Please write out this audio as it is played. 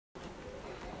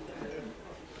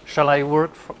Shall I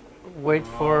wait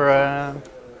for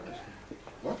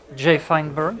Jay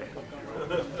Feinberg?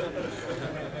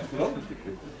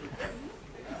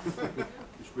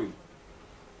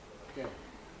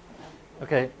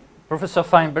 Okay, Professor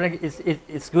Feinberg,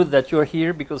 it's good that you're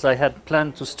here because I had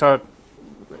planned to start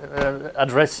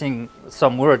addressing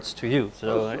some words to you.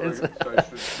 So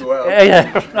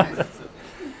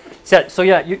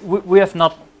we have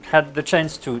not had the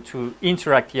chance to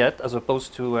interact yet, as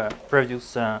opposed to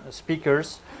previous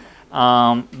speakers.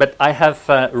 But I have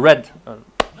read a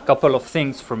couple of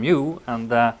things from you,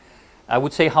 and I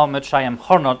would say how much I am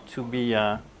honored to be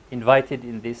invited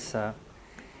in this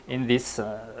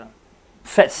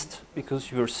fest,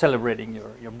 because you're celebrating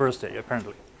your birthday,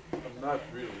 apparently. I'm not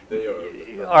really. They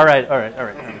are. All right.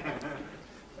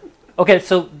 Okay,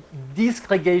 so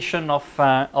disgregation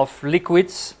of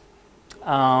liquids.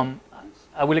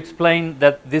 I will explain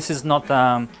that this is not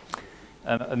a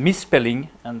misspelling,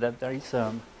 and that there is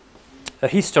a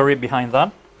history behind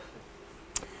that.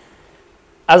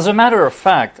 As a matter of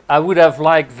fact, I would have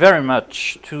liked very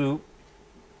much to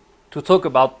talk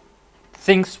about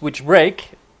things which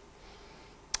break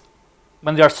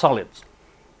when they are solids.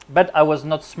 But I was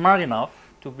not smart enough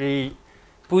to be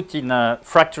put in a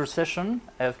fracture session.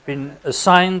 I've been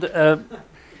assigned a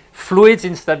fluid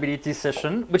instability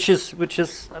session, which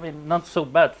is I mean, not so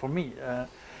bad for me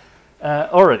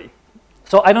already.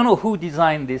 So I don't know who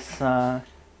designed this.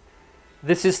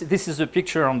 This is a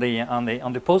picture on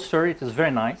the poster. It is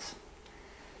very nice,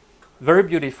 very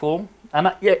beautiful,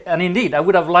 and indeed I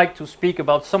would have liked to speak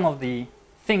about some of the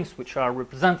things which are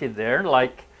represented there,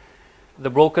 like the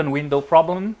broken window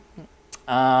problem,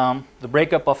 the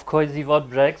breakup of cohesive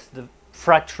objects, the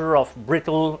fracture of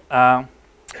brittle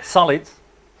solids.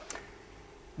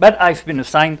 But I've been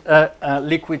assigned a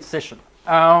liquid session.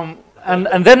 And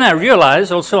then I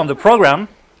realized also on the program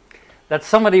that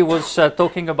somebody was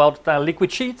talking about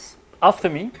liquid sheets after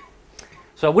me.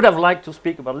 So I would have liked to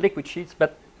speak about liquid sheets,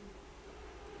 but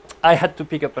I had to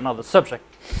pick up another subject.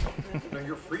 No,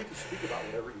 you're free to speak about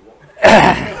whatever you want.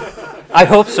 I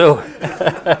hope so.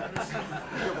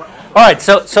 All right,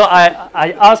 so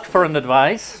I asked for an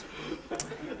advice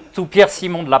to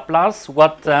Pierre-Simon de Laplace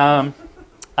what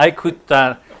I could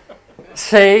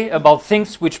say about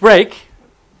things which break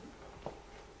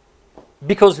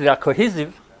because they are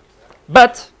cohesive,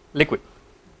 but liquid.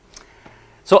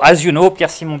 So as you know,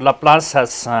 Pierre-Simon de Laplace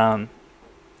has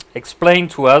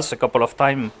explained to us a couple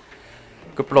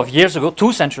of years ago,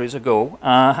 2 centuries ago,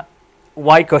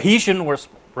 why cohesion was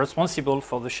responsible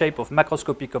for the shape of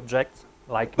macroscopic objects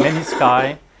like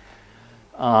menisci,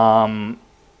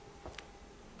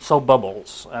 soap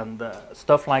bubbles, and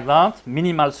stuff like that,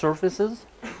 minimal surfaces.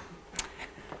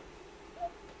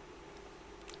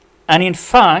 And in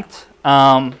fact,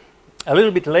 a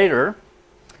little bit later,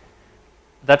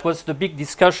 that was the big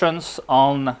discussions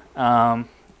on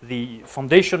the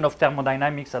foundation of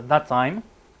thermodynamics at that time.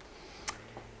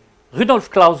 Rudolf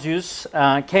Clausius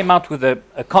came out with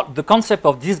the concept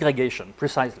of disgregation,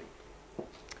 precisely.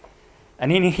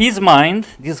 And in his mind,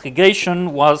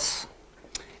 disgregation was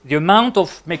the amount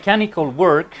of mechanical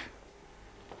work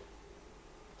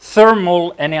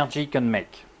thermal energy can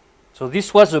make. So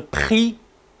this was a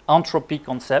pre-entropy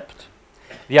concept,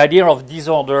 the idea of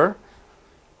disorder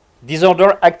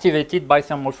activated by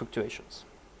thermal fluctuations.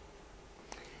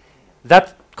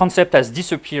 That concept has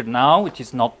disappeared now. It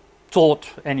is not taught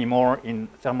anymore in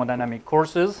thermodynamic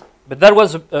courses, but that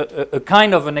was a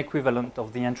kind of an equivalent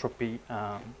of the entropy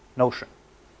notion.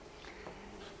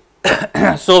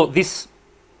 So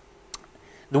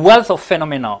the wealth of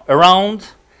phenomena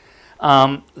around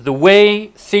the way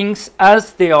things,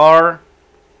 as they are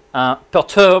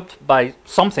perturbed by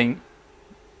something,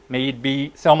 may it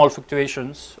be thermal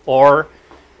fluctuations or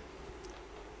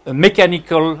a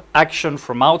mechanical action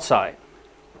from outside,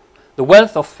 the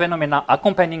wealth of phenomena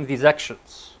accompanying these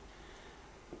actions,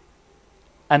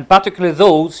 and particularly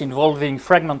those involving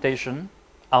fragmentation,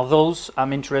 are those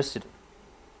I'm interested in.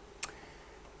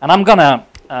 And I'm going to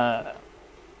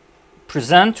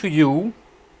present to you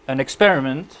an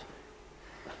experiment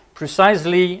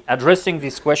precisely addressing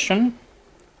this question,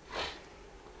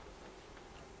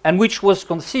 and which was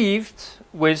conceived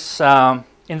with,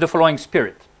 in the following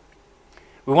spirit.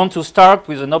 We want to start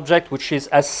with an object which is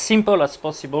as simple as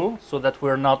possible so that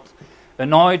we're not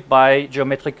annoyed by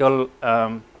geometrical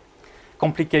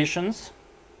complications.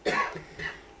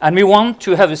 And we want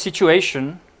to have a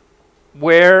situation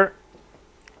where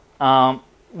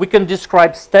we can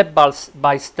describe step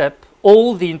by step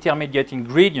all the intermediate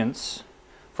ingredients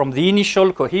from the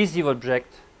initial cohesive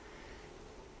object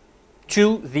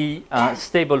to the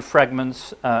stable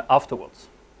fragments afterwards.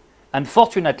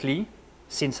 Unfortunately,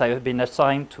 since I have been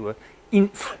assigned to an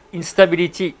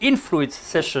instability in fluids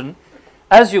session,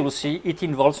 as you will see, it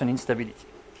involves an instability.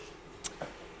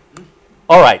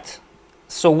 All right,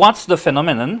 so what's the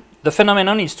phenomenon? The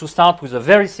phenomenon is to start with a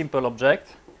very simple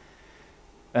object,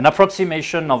 an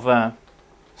approximation of a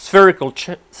spherical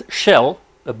shell,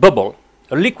 a bubble,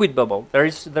 a liquid bubble. There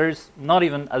is not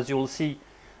even, as you will see,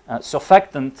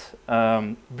 surfactant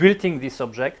built in this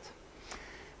object.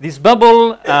 This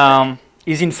bubble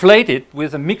is inflated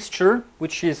with a mixture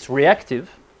which is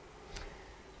reactive,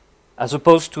 as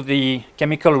opposed to the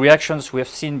chemical reactions we have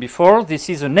seen before. This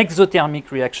is an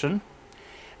exothermic reaction,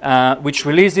 which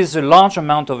releases a large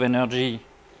amount of energy,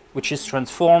 which is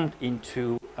transformed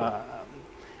into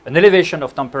an elevation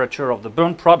of temperature of the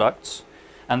burnt products,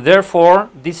 and therefore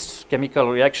this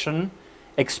chemical reaction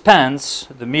expands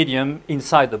the medium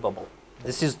inside the bubble.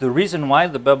 This is the reason why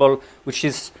the bubble, which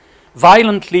is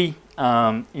violently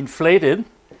inflated,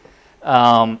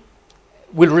 will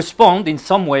respond in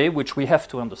some way which we have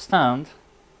to understand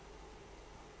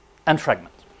and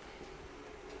fragment.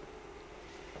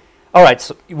 All right,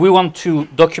 so we want to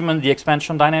document the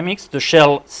expansion dynamics, the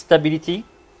shell stability,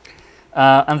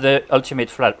 and the ultimate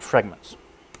fragments.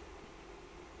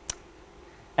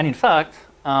 And in fact,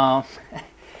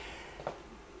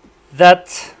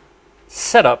 that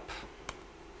setup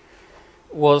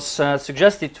was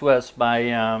suggested to us by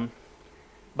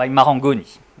Marangoni.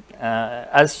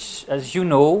 As you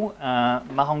know,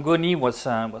 Marangoni was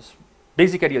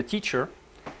basically a teacher.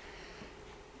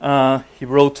 He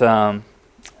wrote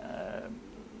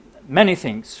many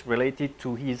things related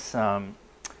to his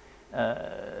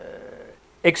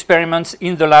experiments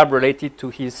in the lab related to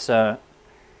his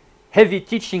heavy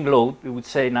teaching load, we would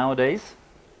say nowadays.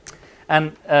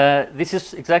 And this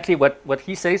is exactly what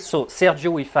he says. So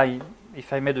Sergio,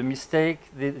 if I made a mistake,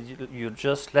 you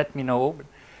just let me know.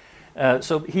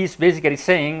 So he's basically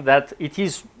saying that it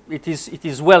is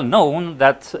well known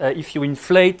that if you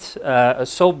inflate a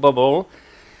soap bubble,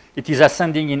 it is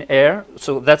ascending in air.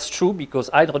 So that's true because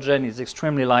hydrogen is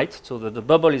extremely light, so the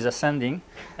bubble is ascending.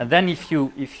 And then if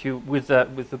you with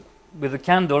a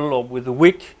candle or with a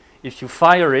wick, if you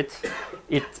fire it,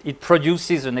 it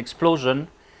produces an explosion.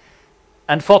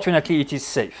 Unfortunately, it is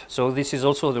safe. So this is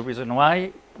also the reason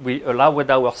why we allowed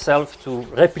ourselves to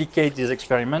replicate this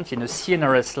experiment in a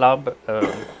CNRS lab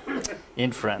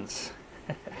in France,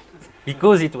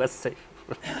 because it was safe.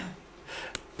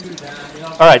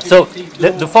 All right, so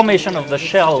the formation of the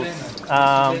shells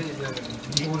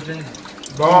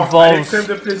involves... Trêve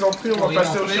de plaisanterie, on va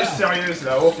passer aux choses sérieuses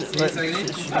là. Oh.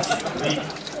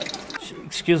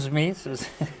 Excuse me.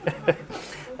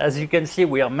 As you can see,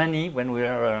 we are many when we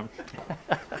are...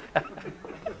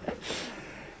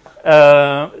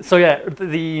 so yeah,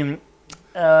 the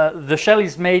shell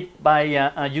is made by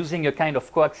using a kind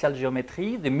of coaxial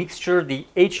geometry. The mixture, the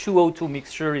H2O2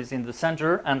 mixture, is in the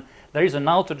center, and there is an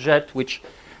outer jet which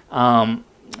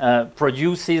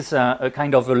produces a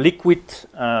kind of a liquid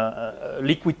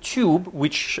tube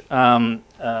which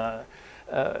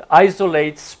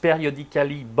isolates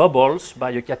periodically bubbles by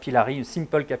a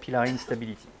simple capillary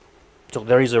instability. So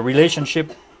there is a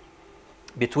relationship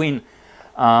between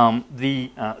the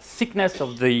thickness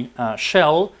of the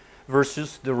shell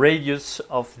versus the radius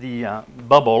of the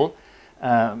bubble,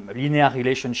 linear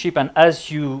relationship. And as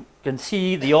you can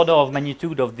see, the order of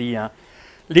magnitude of the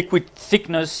liquid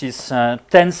thickness is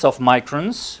tenths of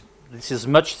microns. This is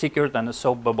much thicker than a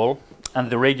soap bubble, and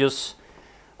the radius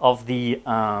of the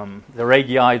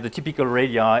radii, the typical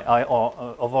radii, are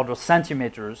of order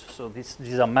centimeters. So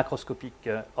these are macroscopic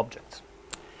objects.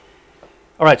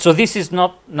 All right, so this is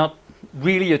not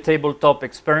really a tabletop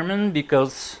experiment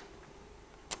because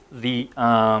the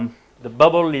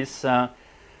bubble is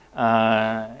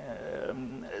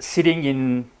sitting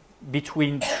in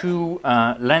between two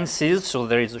lenses. So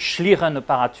there is a Schlieren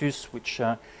apparatus which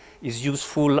is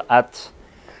useful at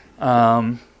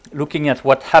looking at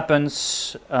what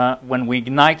happens when we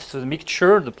ignite the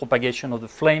mixture, the propagation of the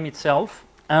flame itself,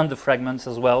 and the fragments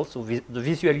as well. So the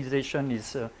visualization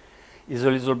is a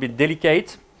little bit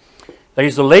delicate. There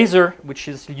is a laser which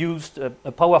is used,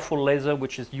 a powerful laser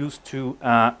which is used to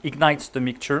ignite the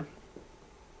mixture.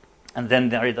 And then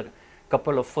there is a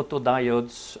couple of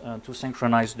photodiodes to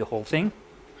synchronize the whole thing.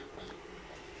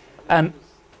 And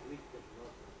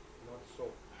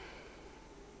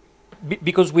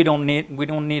because we don't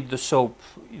need the soap.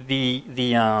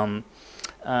 The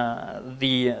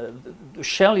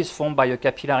shell is formed by a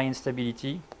capillary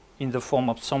instability in the form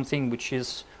of something which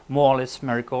is more or less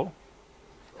spherical,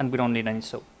 and we don't need any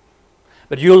soap.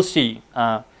 But you'll see,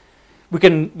 we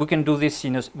can do this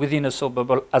within a soap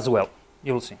bubble as well.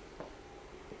 You'll see.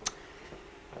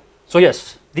 So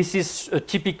yes, this is a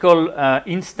typical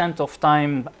instant of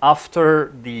time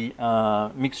after the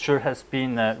mixture has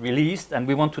been released, and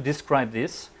we want to describe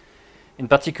this. In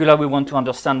particular, we want to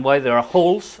understand why there are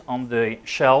holes on the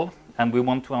shell, and we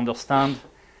want to understand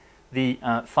the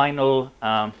final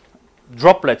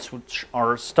droplets which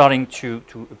are starting to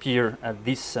appear at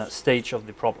this stage of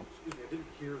the problem. Excuse me, I didn't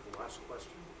hear the last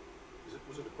question.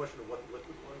 Was it a question of what the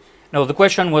liquid was? No, the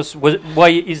question was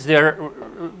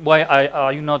why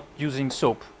are you not using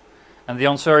soap? And the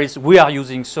answer is we are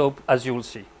using soap, as you will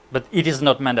see, but it is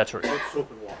not mandatory. Soap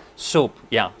and water. Soap,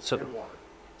 yeah. And water.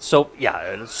 Soap,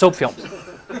 yeah, soap films. Just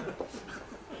trying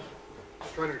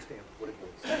to understand what it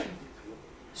means.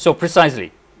 So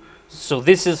precisely. So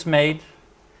this is made.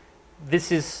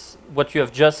 This is what you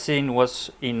have just seen was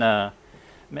in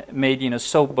made in a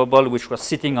soap bubble which was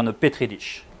sitting on a petri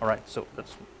dish. All right. So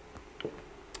that's.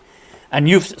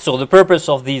 And so the purpose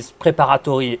of these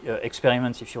preparatory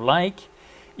experiments, if you like,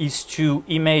 is to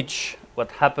image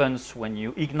what happens when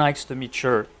you ignite the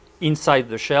mixture inside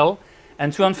the shell,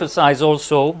 and to emphasize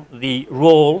also the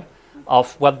role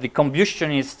of what the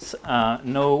combustionists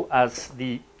know as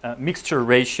the mixture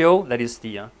ratio, that is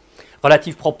the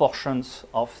relative proportions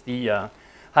of the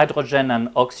hydrogen and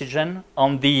oxygen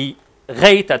on the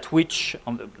rate at which,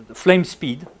 on the flame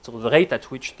speed, so the rate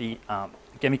at which the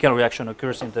chemical reaction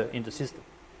occurs in the system.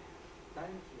 Time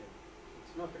here,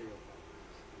 it's not real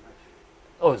time.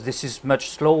 Oh, this is much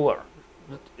slower.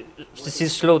 This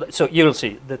is slow. So you'll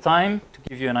see the time, to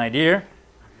give you an idea.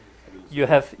 You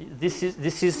have this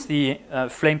is the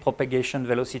flame propagation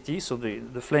velocity, so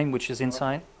the flame which is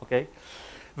inside, okay,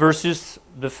 versus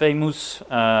the famous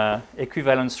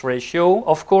equivalence ratio.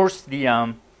 Of course,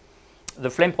 the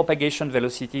flame propagation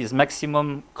velocity is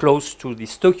maximum close to the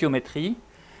stoichiometry.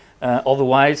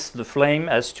 Otherwise, the flame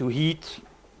has to heat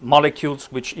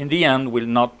molecules which in the end will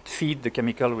not feed the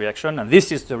chemical reaction, and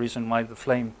this is the reason why the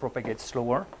flame propagates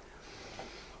slower.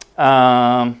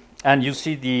 And you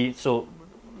see the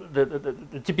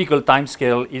typical time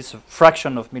scale is a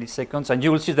fraction of milliseconds, and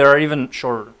you will see there are even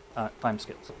shorter time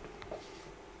scales.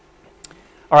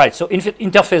 All right, so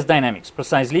interface dynamics,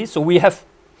 precisely. So we have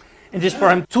in this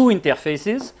problem two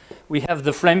interfaces. We have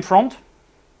the flame front,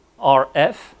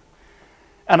 RF,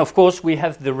 and of course, we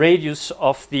have the radius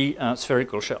of the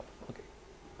spherical shell. Okay.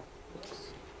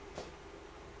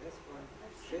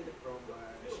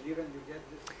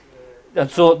 And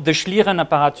so the Schlieren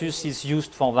apparatus is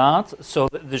used for that. So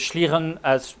the Schlieren,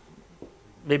 as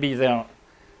maybe there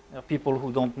are people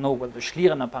who don't know what the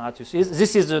Schlieren apparatus is.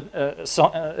 This is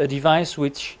a device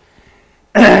which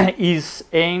is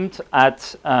aimed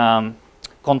at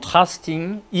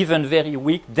contrasting even very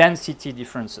weak density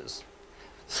differences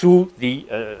through the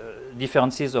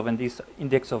differences of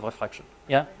index of refraction.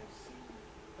 Yeah?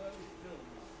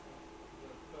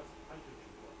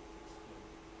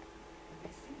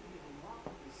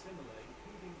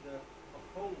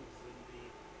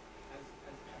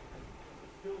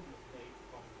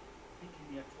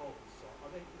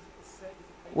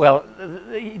 Well,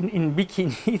 in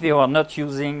Bikini, they are not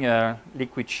using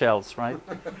liquid shells, right?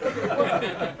 But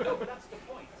that's the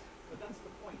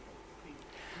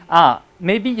point.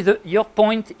 Maybe your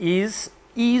point is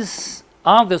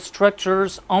are the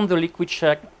structures on the liquid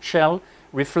shell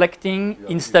reflecting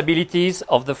instabilities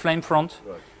of the flame front?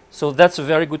 Right. So that's a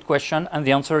very good question, and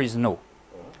the answer is no.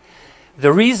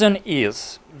 The reason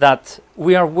is that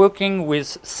we are working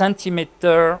with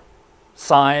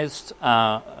centimeter-sized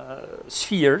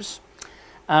spheres,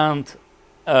 and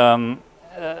at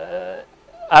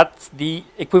the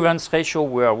equivalence ratio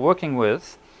we are working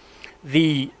with,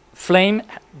 the flame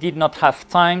did not have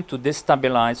time to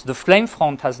destabilize. The flame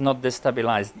front has not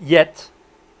destabilized yet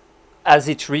as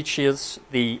it reaches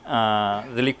the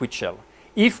liquid shell.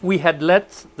 If we had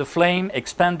let the flame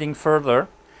expanding further,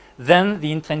 then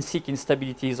the intrinsic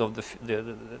instabilities of the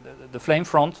flame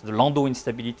front, the Landau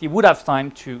instability, would have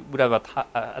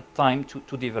had time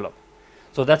to develop.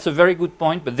 So that's a very good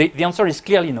point, but the answer is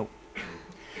clearly no.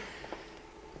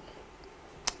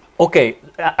 Okay,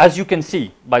 as you can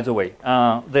see, by the way,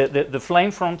 the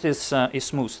flame front is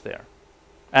smooth there,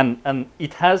 and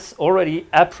it has already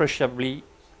appreciably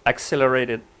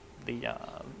accelerated the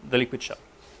liquid shell.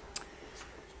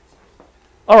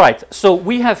 All right, so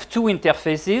we have two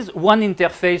interfaces. One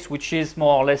interface which is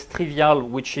more or less trivial,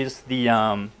 which is the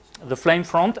flame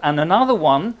front, and another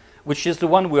one which is the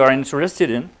one we are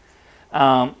interested in,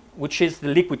 which is the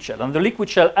liquid shell. And the liquid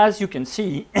shell, as you can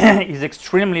see, is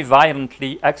extremely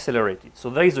violently accelerated. So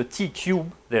there is a T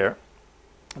cube there.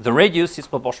 The radius is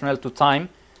proportional to time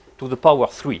to the power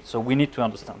 3. So we need to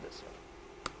understand this.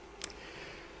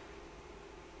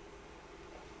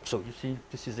 So you see,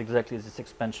 this is exactly this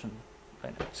expansion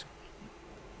dynamics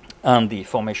and the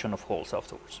formation of holes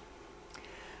afterwards.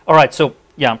 All right, so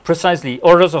yeah, precisely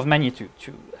orders of magnitude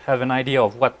to have an idea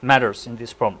of what matters in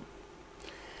this problem.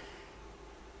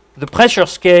 The pressure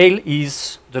scale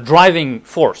is the driving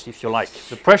force, if you like.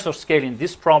 The pressure scale in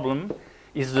this problem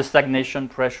is the stagnation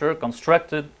pressure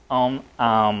constructed on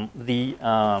the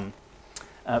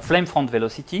flame front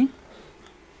velocity.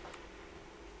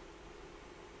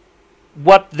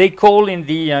 What they call in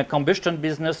the combustion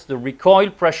business the recoil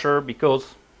pressure,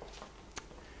 because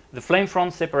the flame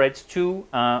front separates two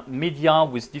media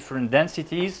with different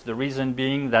densities. The reason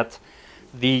being that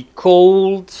the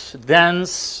cold,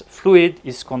 dense fluid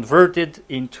is converted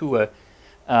into a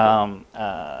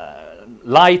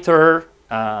lighter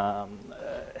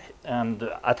and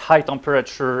at high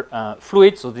temperature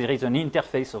fluid. So there is an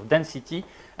interface of density.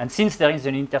 And since there is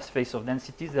an interface of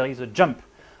density, there is a jump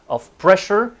of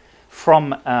pressure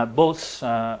from both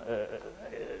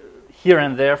here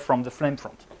and there from the flame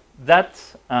front. That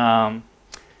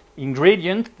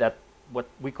ingredient, that what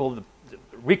we call the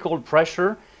recoil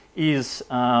pressure, is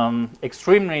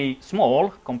extremely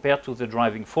small compared to the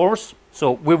driving force.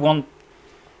 So we won't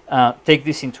take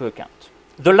this into account.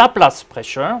 The Laplace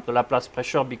pressure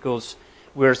because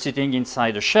we're sitting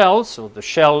inside a shell, so the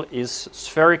shell is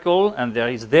spherical, and there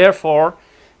is therefore,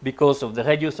 because of the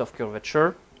radius of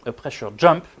curvature, a pressure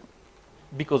jump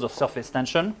because of surface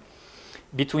tension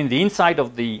between the inside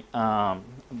of the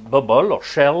bubble or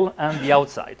shell and the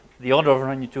outside. The order of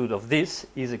magnitude of this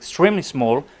is extremely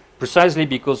small, precisely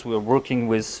because we're working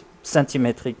with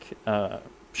centimetric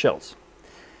shells.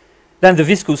 Then the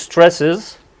viscous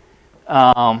stresses,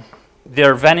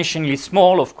 they're vanishingly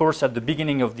small, of course, at the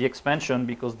beginning of the expansion,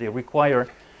 because they require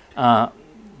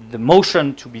the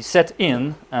motion to be set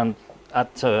in, and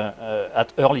at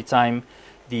early time,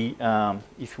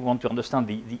 if you want to understand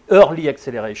the early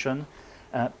acceleration,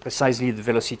 precisely the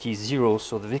velocity is 0,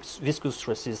 so the viscous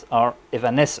stresses are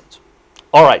evanescent.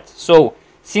 All right, so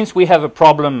since we have a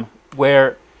problem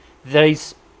where there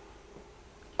is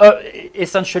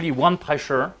essentially one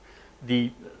pressure,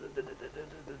 the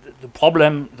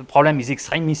problem is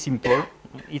extremely simple.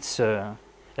 It's a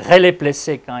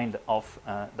Rayleigh-Plessé kind of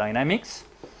dynamics.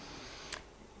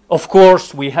 Of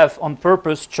course, we have on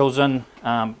purpose chosen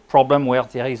a problem where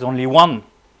there is only one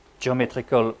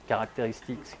geometrical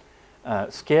characteristic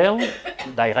scale,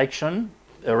 direction,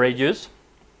 a radius.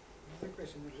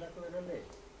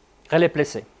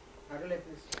 Rayleigh-Plessé.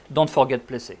 Don't forget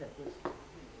Plessé.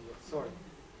 Sorry.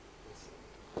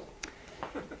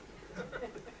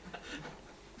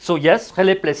 So yes,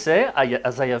 Rayleigh-Plessé,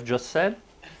 as I have just said,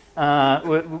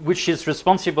 which is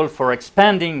responsible for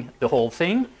expanding the whole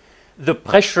thing. The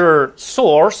pressure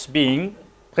source being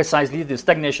precisely the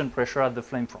stagnation pressure at the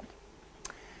flame front.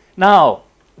 Now,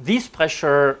 this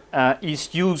pressure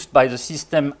is used by the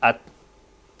system at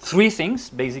three things,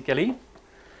 basically.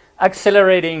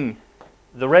 Accelerating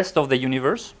the rest of the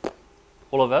universe,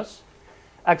 all of us,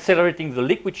 accelerating the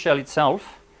liquid shell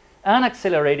itself, and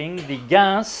accelerating the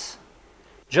gas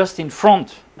just in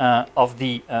front of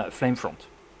the flame front.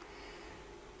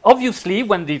 Obviously,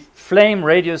 when the flame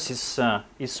radius is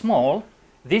small,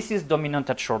 this is dominant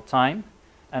at short time,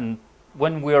 and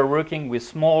when we are working with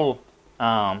small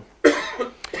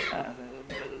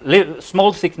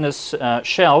small thickness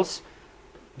shells,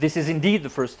 this is indeed the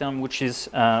first term which is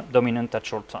dominant at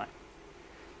short time.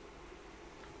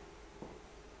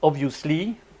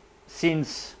 Obviously,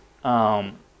 since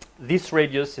this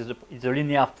radius is a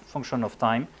linear function of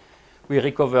time, we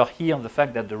recover here the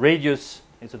fact that the radius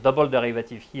is a double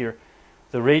derivative here.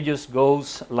 The radius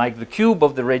goes like the cube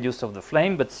of the radius of the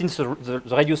flame, but since the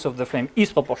radius of the flame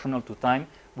is proportional to time,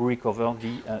 we recover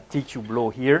the T cube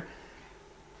law here,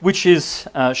 which is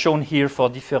shown here for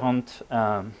different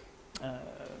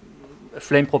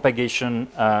flame propagation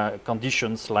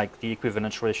conditions, like the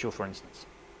equivalence ratio, for instance.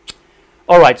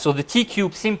 All right, so the T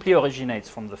cube simply originates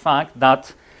from the fact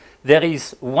that there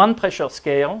is one pressure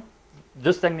scale,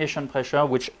 the stagnation pressure,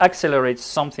 which accelerates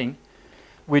something,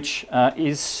 which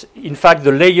is in fact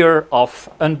the layer of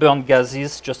unburned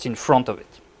gases just in front of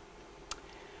it.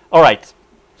 All right,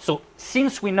 so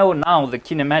since we know now the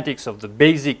kinematics of the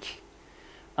basic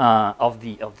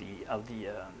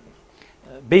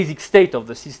basic state of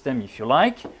the system, if you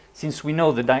like, since we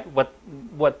know what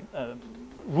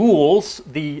rules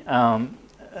the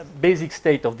basic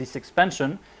state of this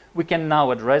expansion, we can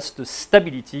now address the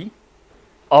stability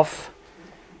of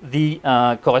the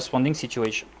corresponding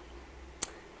situation.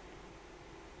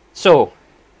 So,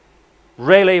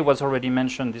 Rayleigh was already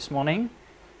mentioned this morning.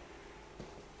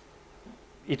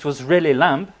 It was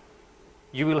Rayleigh-Lamb.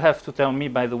 You will have to tell me,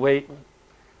 by the way,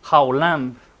 how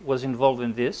lamb was involved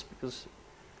in this, because.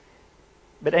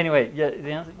 But anyway, yeah,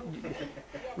 the answer,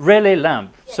 Rayleigh-Lamb.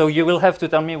 Yes. So you will have to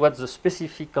tell me what the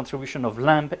specific contribution of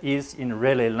lamb is in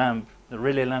Rayleigh-Lamb, the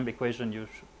Rayleigh-Lamb equation. Well,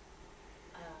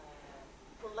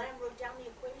 Lamb wrote down the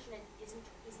equation, and isn't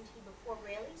he before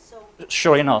Rayleigh? So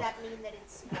Sure doesn't enough. that mean that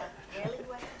it's Rayleigh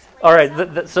who has to explain All right,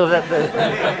 himself? so that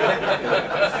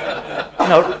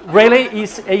no, Rayleigh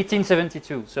is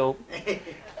 1872. So,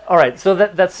 all right, so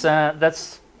that's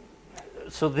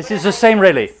so this is the same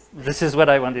Rayleigh. This is what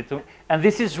I wanted to, and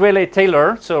this is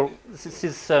Rayleigh-Taylor. So this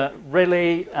is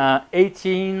Rayleigh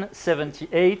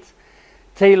 1878,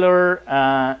 Taylor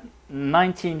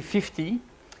 1950.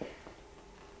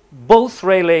 Both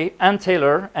Rayleigh and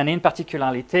Taylor, and in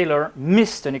particularly Taylor,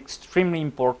 missed an extremely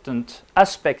important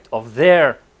aspect of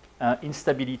their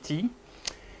instability.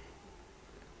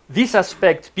 This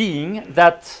aspect being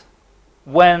that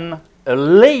when a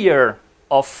layer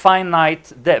of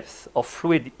finite depth of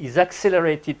fluid is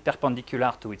accelerated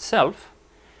perpendicular to itself,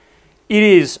 it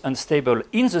is unstable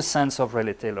in the sense of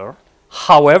Rayleigh-Taylor.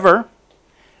 However,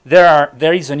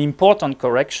 there is an important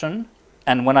correction,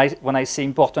 and when I say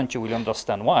important, you will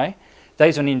understand why. There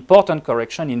is an important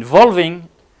correction involving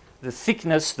the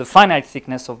thickness, the finite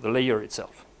thickness of the layer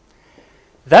itself.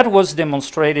 That was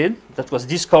demonstrated, that was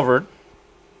discovered,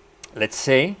 let's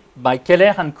say, by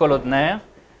Keller and Kolodner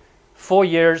 4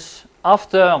 years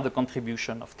after the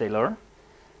contribution of Taylor.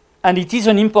 And it is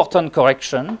an important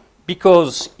correction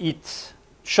because it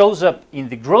shows up in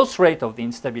the growth rate of the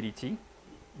instability.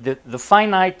 The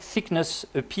finite thickness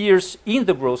appears in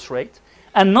the growth rate,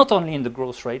 and not only in the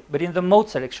growth rate, but in the mode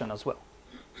selection as well.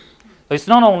 So it's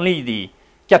not only the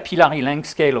capillary length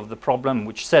scale of the problem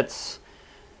which sets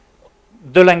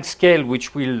the length scale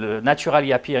which will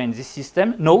naturally appear in this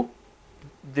system. No,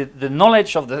 the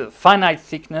knowledge of the finite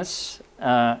thickness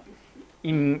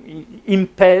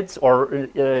impedes or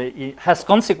has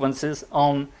consequences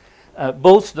on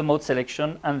both the mode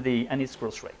selection and its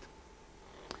growth rate.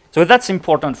 So that's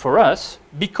important for us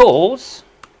because,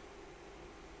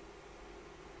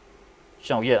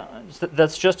 so yeah,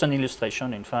 that's just an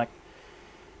illustration. In fact,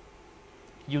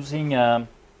 using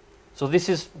so this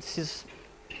is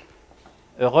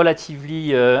a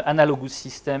relatively analogous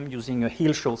system using a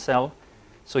Hill-Shaw cell.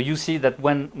 So you see that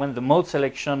when the mode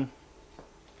selection,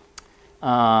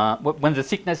 when the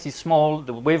thickness is small,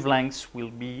 the wavelengths will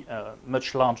be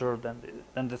much larger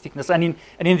than the thickness. And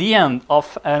in the end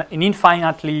of an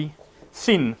infinitely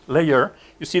thin layer,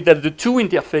 you see that the two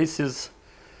interfaces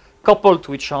couple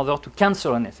to each other to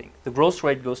cancel anything. The growth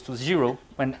rate goes to 0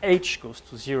 when H goes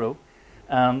to 0,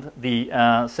 and the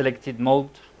selected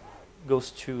mode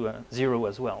goes to 0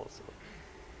 as well. So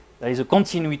there is a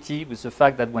continuity with the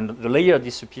fact that when the layer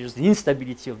disappears, the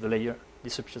instability of the layer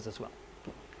disappears as well.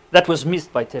 That was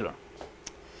missed by Taylor.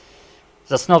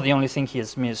 That's not the only thing he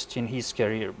has missed in his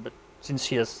career, but since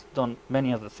he has done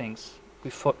many other things,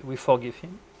 we forgive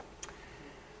him.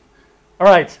 All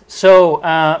right, so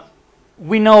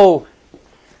we know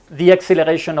the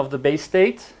acceleration of the base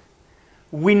state.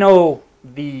 We know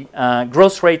the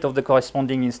growth rate of the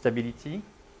corresponding instability.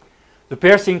 The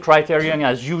Pearson criterion,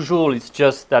 as usual, is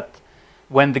just that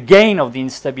when the gain of the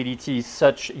instability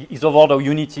is of order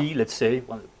unity, let's say,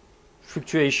 when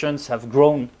fluctuations have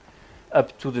grown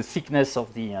up to the thickness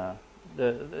of the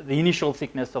initial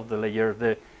thickness of the layer,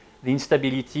 the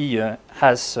instability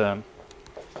has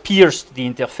pierced the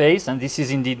interface, and this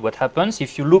is indeed what happens.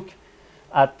 If you look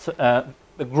at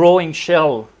the growing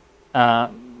shell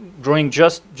growing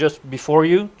just before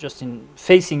you, just in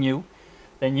facing you,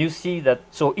 then you see that,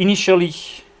 so initially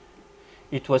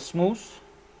it was smooth,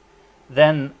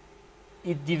 then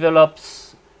it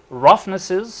develops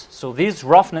roughnesses. So these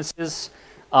roughnesses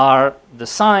are the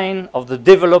sign of the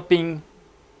developing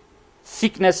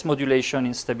thickness modulation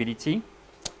instability.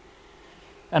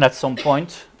 And at some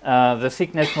point, the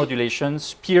thickness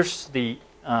modulations pierce the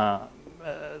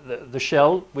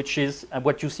shell, which is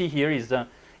what you see here is a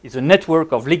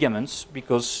network of ligaments,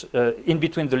 because in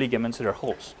between the ligaments there are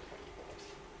holes.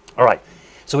 All right.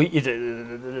 So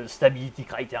the stability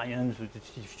criterion,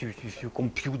 if you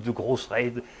compute the growth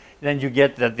rate, then you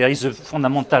get that there is a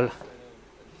fundamental.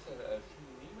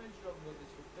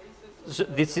 So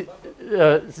this is,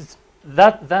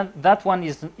 that one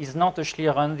is not a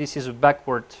Schlieren. This is a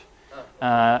backward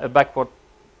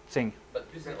thing.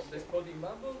 But this is exploding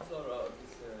bubbles, or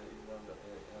this is another?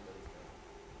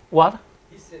 What?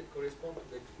 This corresponds to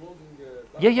the exploding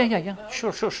bubbles? Yeah.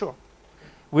 Sure.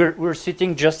 We're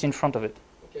sitting just in front of it.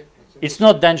 Okay. It's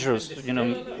not dangerous, you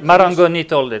know. Marangoni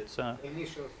told it.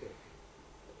 Initial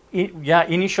state.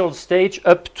 Initial stage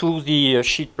up to the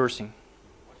sheet piercing.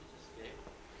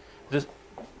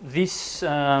 this,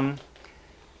 I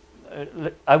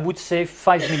would say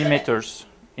 5 millimeters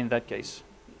in that case,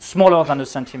 smaller than a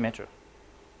centimeter.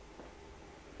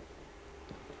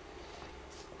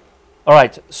 All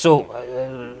right, so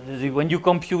when you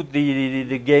compute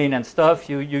the gain and stuff,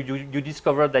 you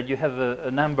discover that you have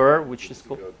a number which is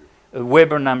called a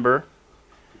Weber number.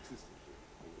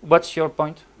 What's your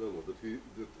point? No, that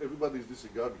everybody is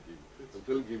disregarding him and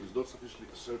telling him he's not sufficiently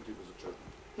assertive as a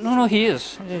champion. No, he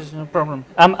is. There's no problem.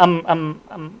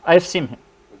 I've seen him.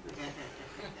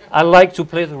 I like to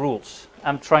play the rules.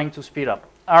 I'm trying to speed up.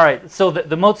 All right, so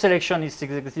the mode selection is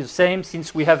exactly the same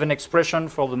since we have an expression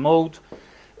for the mode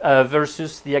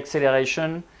versus the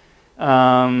acceleration.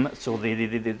 So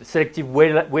the selective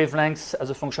wavelengths as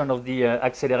a function of the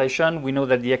acceleration. We know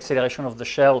that the acceleration of the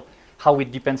shell, how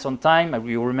it depends on time. And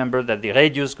we remember that the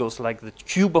radius goes like the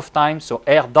cube of time. So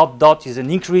r dot dot is an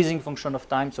increasing function of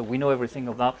time. So we know everything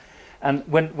of that. And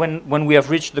when we have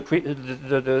reached the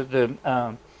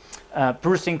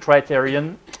Purcing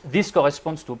criterion, this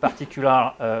corresponds to a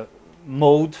particular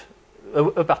mode,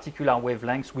 a particular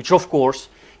wavelength, which of course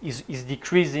is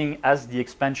decreasing as the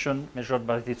expansion measured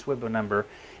by this Weber number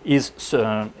is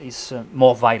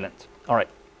more violent. All right,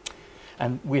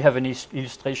 and we have an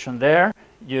illustration there.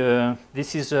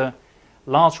 This is a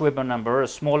large Weber number, a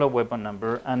smaller Weber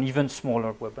number, and even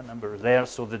smaller Weber number there.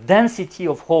 So the density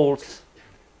of holes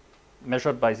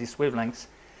measured by this wavelength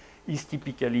is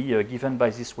typically given by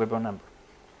this Weber number.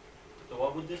 So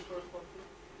what would this correspond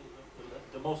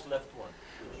to? The most left one?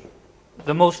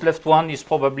 The most left one is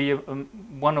probably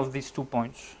one of these 2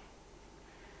 points.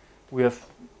 We have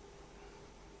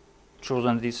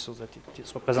chosen this so that it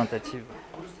is representative.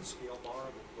 What is the scale bar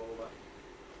on the lower left?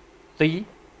 The?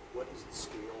 What is the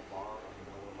scale bar on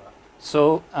the lower left?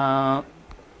 So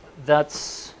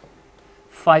that's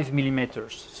 5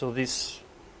 millimeters. So this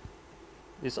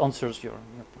answers your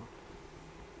point.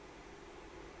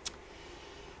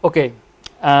 Okay,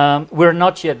 we're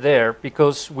not yet there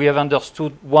because we have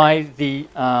understood why the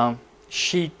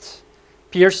sheet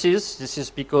pierces. This is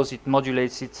because it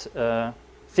modulates its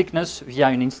thickness via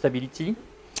an instability.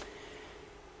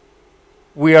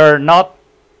 We have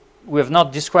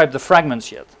not described the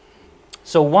fragments yet.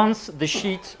 So once the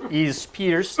sheet is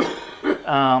pierced,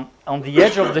 on the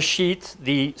edge of the sheet,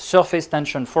 the surface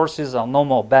tension forces are no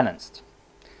more balanced.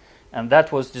 And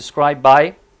that was described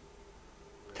by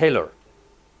Taylor,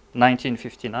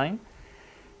 1959,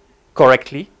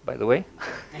 correctly, by the way.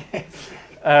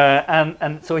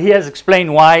 And so he has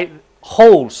explained why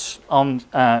holes on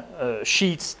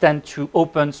sheets tend to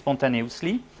open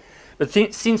spontaneously. But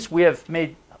since we have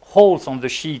made holes on the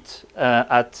sheet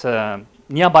at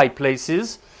nearby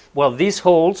places, well, these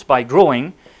holes, by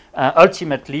growing,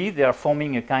 ultimately they are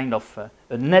forming a kind of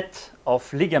a net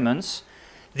of ligaments.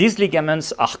 These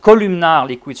ligaments are columnar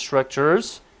liquid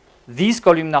structures. These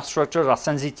columnar structures are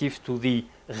sensitive to the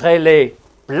Rayleigh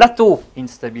plateau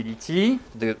instability,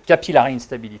 the capillary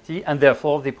instability, and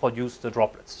therefore they produce the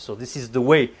droplets. So this is the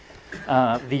way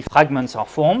the fragments are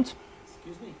formed.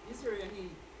 Excuse me, is there any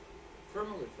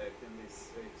thermal effect in this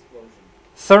explosion?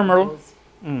 Thermal?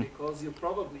 Because you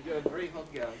have very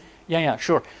hot gas. Yeah,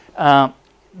 sure.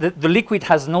 The liquid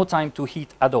has no time to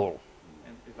heat at all.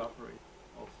 And evaporate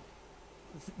also.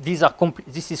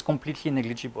 This is completely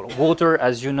negligible. Water,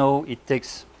 as you know, it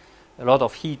takes a lot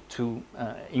of heat to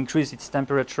increase its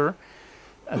temperature.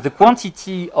 The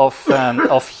quantity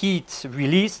of heat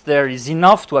released there is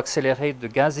enough to accelerate the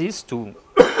gases to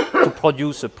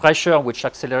produce a pressure which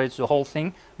accelerates the whole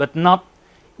thing, but not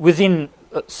within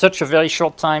such a very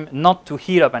short time, not to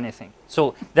heat up anything.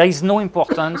 So there is no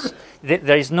importance,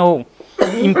 there is no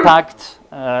impact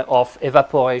of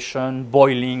evaporation,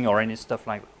 boiling, or any stuff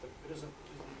like that. But isn't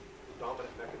the dominant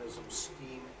mechanism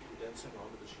steam condensing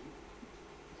onto the sheet?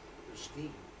 There's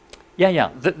steam.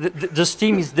 Yeah. The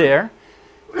steam is there.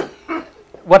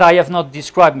 What I have not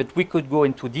described, but we could go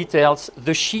into details,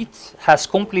 the sheet has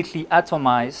completely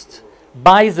atomized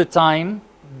by the time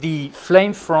the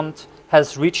flame front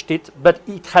has reached it, but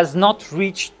it has not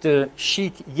reached the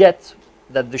sheet yet,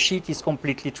 that the sheet is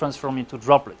completely transformed into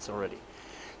droplets already.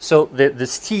 So the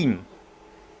steam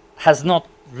has not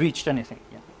reached anything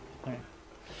yet. Okay.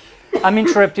 I'm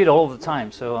interrupted all the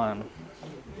time, so all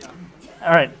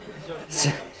right.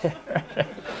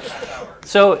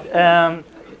 So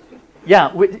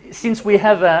since we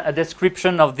have a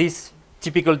description of this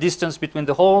typical distance between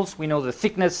the holes, we know the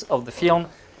thickness of the film,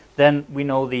 then we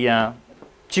know the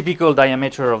typical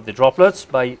diameter of the droplets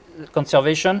by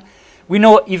conservation. We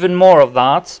know even more of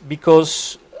that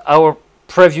because our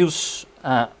previous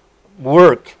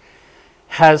work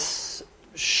has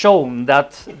shown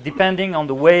that depending on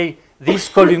the way these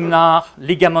columnar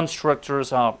ligament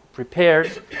structures are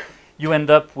prepared, you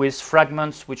end up with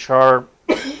fragments which are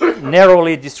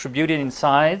narrowly distributed in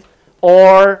size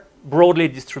or broadly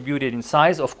distributed in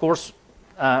size. Of course,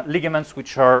 ligaments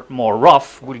which are more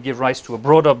rough will give rise to a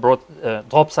broader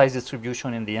drop size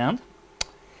distribution in the end.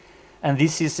 And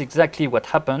this is exactly what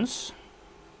happens.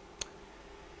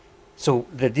 So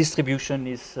the distribution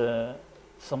is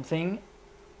something.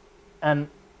 And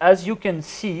as you can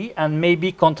see, and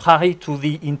maybe contrary to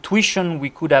the intuition we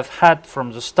could have had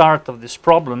from the start of this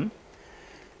problem,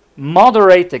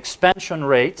 moderate expansion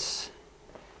rates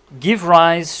give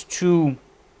rise to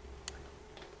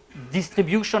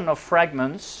distribution of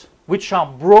fragments which are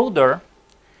broader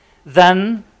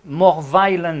than more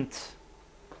violent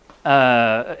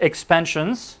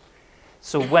expansions.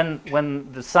 So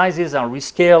when the sizes are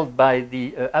rescaled by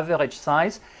the average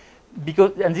size,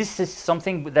 because, and this is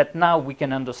something that now we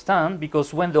can understand,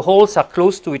 because when the holes are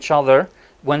close to each other,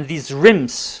 when these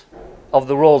rims of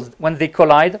the rolls, when they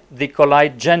collide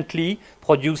gently,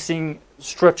 producing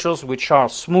structures which are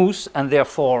smooth and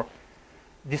therefore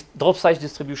this drop size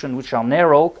distribution which are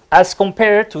narrow, as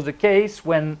compared to the case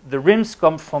when the rims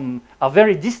are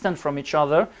very distant from each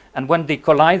other, and when they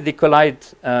collide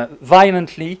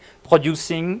violently,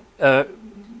 producing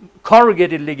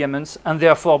corrugated ligaments and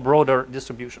therefore broader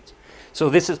distributions. So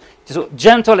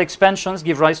gentle expansions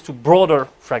give rise to broader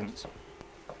fragments.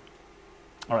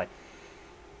 All right.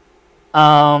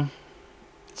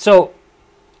 So,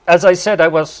 as I said, I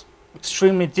was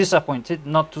extremely disappointed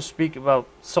not to speak about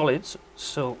solids.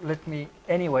 So let me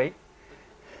anyway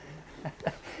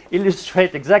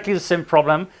illustrate exactly the same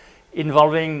problem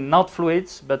involving not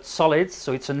fluids but solids.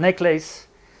 So it's a necklace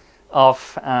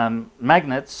of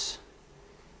magnets.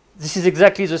 This is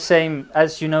exactly the same,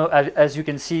 as you know, as you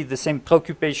can see, the same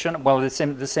preoccupation, well, the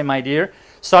same idea,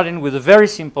 starting with a very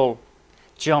simple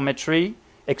geometry,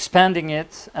 expanding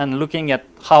it, and looking at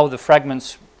how the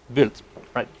fragments built.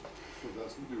 Right. So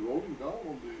that's simply rolling down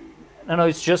on the... No,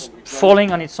 it's just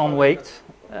falling on its own weight.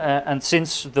 And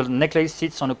since the necklace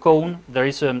sits on a cone, there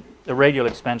is a radial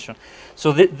expansion.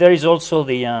 So there is also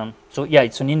the... so yeah,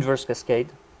 it's an inverse cascade.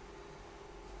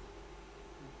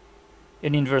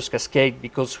 An inverse cascade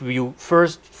because you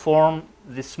first form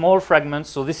the small fragments.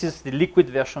 So this is the liquid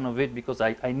version of it because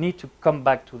I need to come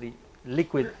back to the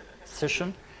liquid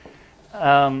session.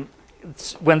 When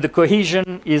the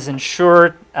cohesion is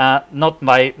ensured not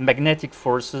by magnetic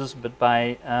forces but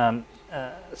by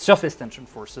surface tension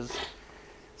forces.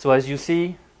 So as you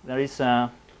see, there is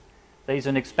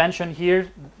an expansion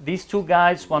here. These two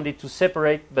guys wanted to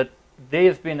separate, but they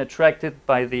have been attracted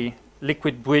by the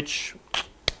liquid bridge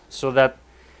so that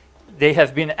they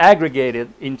have been aggregated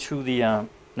into the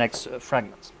next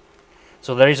fragments.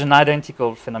 So there is an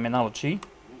identical phenomenology.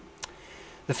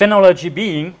 The phenomenology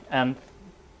being, and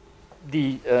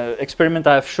the experiment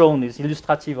I have shown is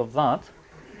illustrative of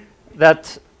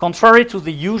that contrary to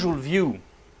the usual view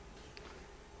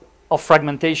of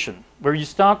fragmentation, where you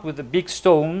start with a big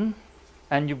stone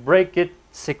and you break it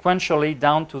sequentially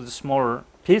down to the smaller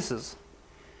pieces,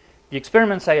 the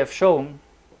experiments I have shown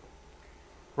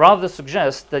rather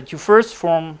suggest that you first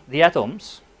form the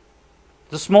atoms,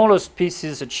 the smallest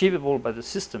pieces achievable by the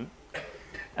system,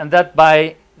 and that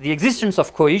by the existence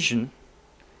of cohesion,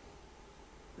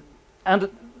 and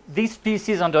these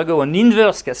pieces undergo an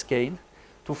inverse cascade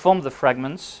to form the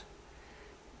fragments,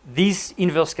 these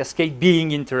inverse cascade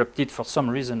being interrupted for some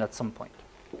reason at some point.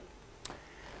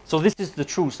 So this is the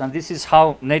truth, and this is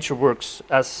how nature works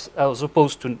as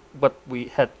opposed to what we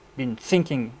had been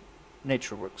thinking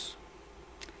nature works.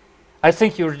 I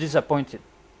think you're disappointed.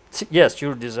 Yes,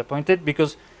 you're disappointed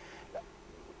because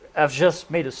I've just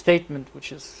made a statement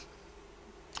which is...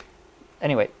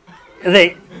 Anyway,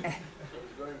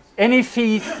 any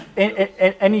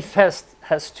fest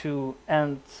has to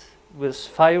end with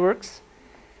fireworks.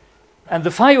 And the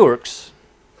fireworks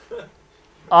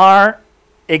are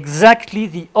exactly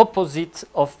the opposite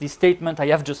of the statement I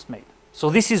have just made.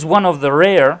 So this is one of the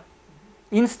rare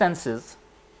instances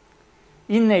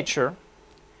in nature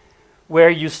where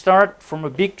you start from a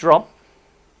big drop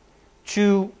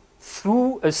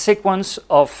through a sequence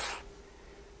of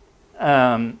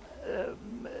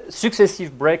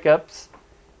successive breakups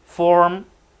form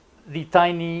the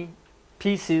tiny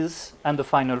pieces and the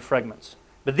final fragments.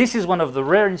 But this is one of the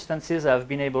rare instances I've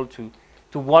been able to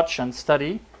watch and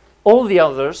study. All the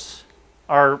others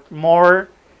are more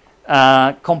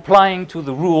complying to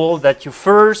the rule that you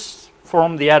first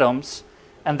form the atoms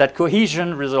and that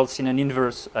cohesion results in an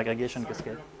inverse aggregation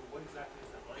cascade. What exactly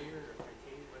is that? Iron or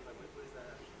titanium?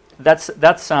 What is that?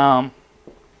 That's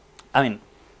I mean,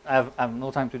 I have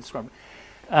no time to describe it.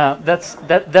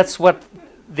 That's what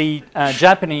the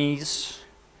Japanese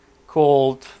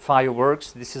called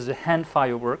fireworks. This is a hand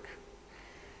firework.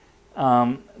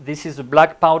 This is a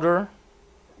black powder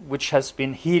which has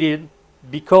been heated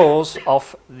because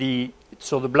of the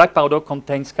black powder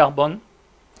contains carbon.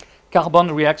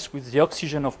 Carbon reacts with the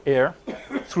oxygen of air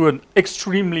through an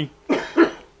extremely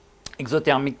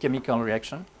exothermic chemical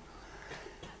reaction.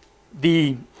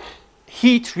 The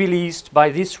heat released by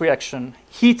this reaction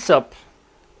heats up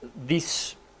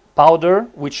this powder,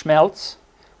 which melts,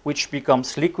 which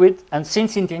becomes liquid, and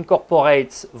since it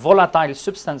incorporates volatile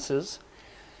substances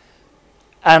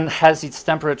and has its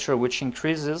temperature which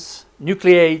increases,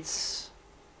 nucleates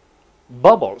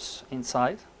bubbles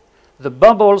inside. The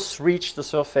bubbles reach the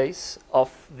surface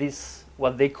of this,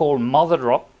 what they call mother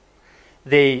drop.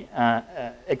 The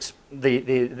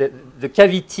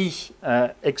cavity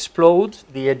explode,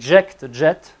 they eject the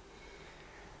jet,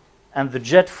 and the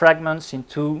jet fragments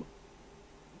into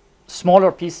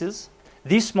smaller pieces.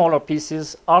 These smaller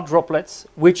pieces are droplets,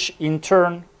 which in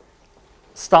turn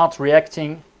start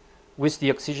reacting with the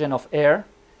oxygen of air,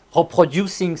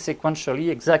 reproducing sequentially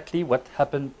exactly what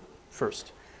happened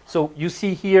first. So you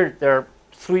see here there are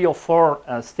 3 or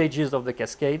 4 stages of the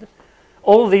cascade.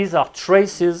 All these are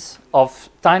traces of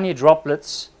tiny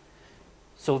droplets.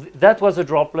 So that was a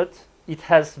droplet. It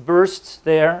has burst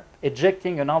there,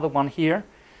 ejecting another one here.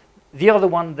 The other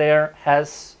one there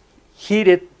has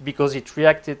heated because it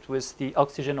reacted with the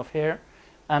oxygen of air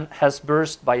and has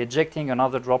burst by ejecting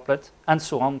another droplet, and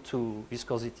so on to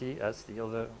viscosity, as the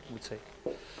other would say.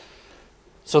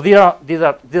 So these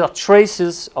are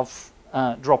traces of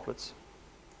droplets.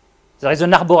 There is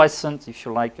an arborescent, if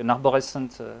you like, an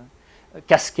arborescent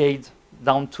cascade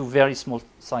down to very small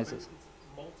sizes. It's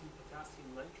molten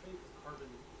potassium nitrate, carbon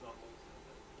is not molten,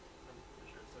 I'm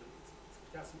pretty sure. So it's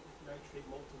potassium nitrate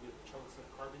molten with chunks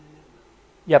of carbon in it?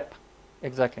 Yep,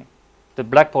 exactly. The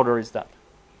black powder is that.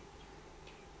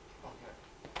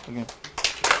 Okay.